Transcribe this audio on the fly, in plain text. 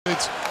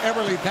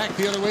Everly back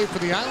the other way for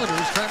the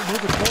Islanders, trying to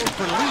move it forward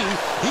for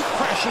Lee. He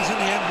crashes in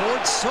the end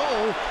board,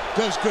 so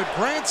does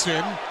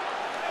Gudbranson.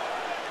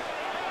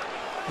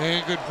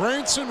 And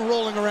Gudbranson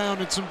rolling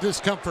around in some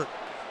discomfort.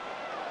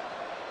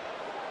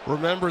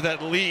 Remember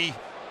that Lee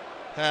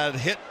had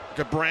hit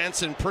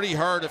Gudbranson pretty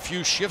hard a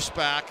few shifts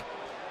back.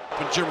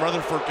 What Jim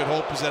Rutherford could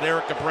hope is that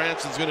Erik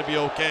Gudbranson's going to be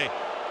okay.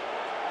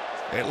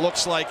 It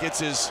looks like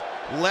it's his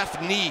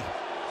left knee.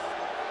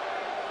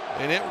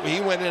 And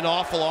he went in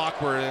awful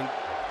awkward, and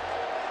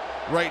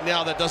right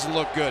now that doesn't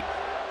look good.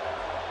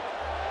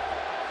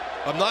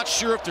 I'm not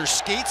sure if their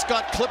skates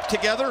got clipped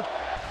together.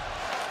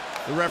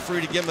 The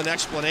referee to give him an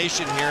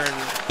explanation here, and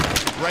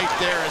right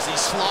there as he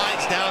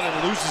slides down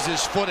and loses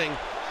his footing,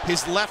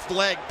 his left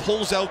leg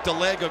pulls out the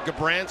leg of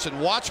Gudbranson.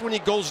 Watch when he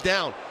goes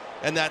down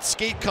and that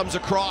skate comes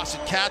across.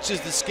 It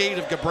catches the skate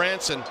of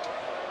Gudbranson,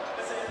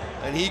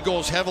 and he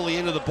goes heavily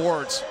into the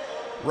boards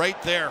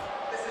right there.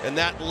 And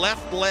that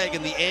left leg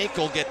and the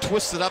ankle get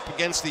twisted up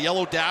against the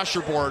yellow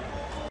dasher board.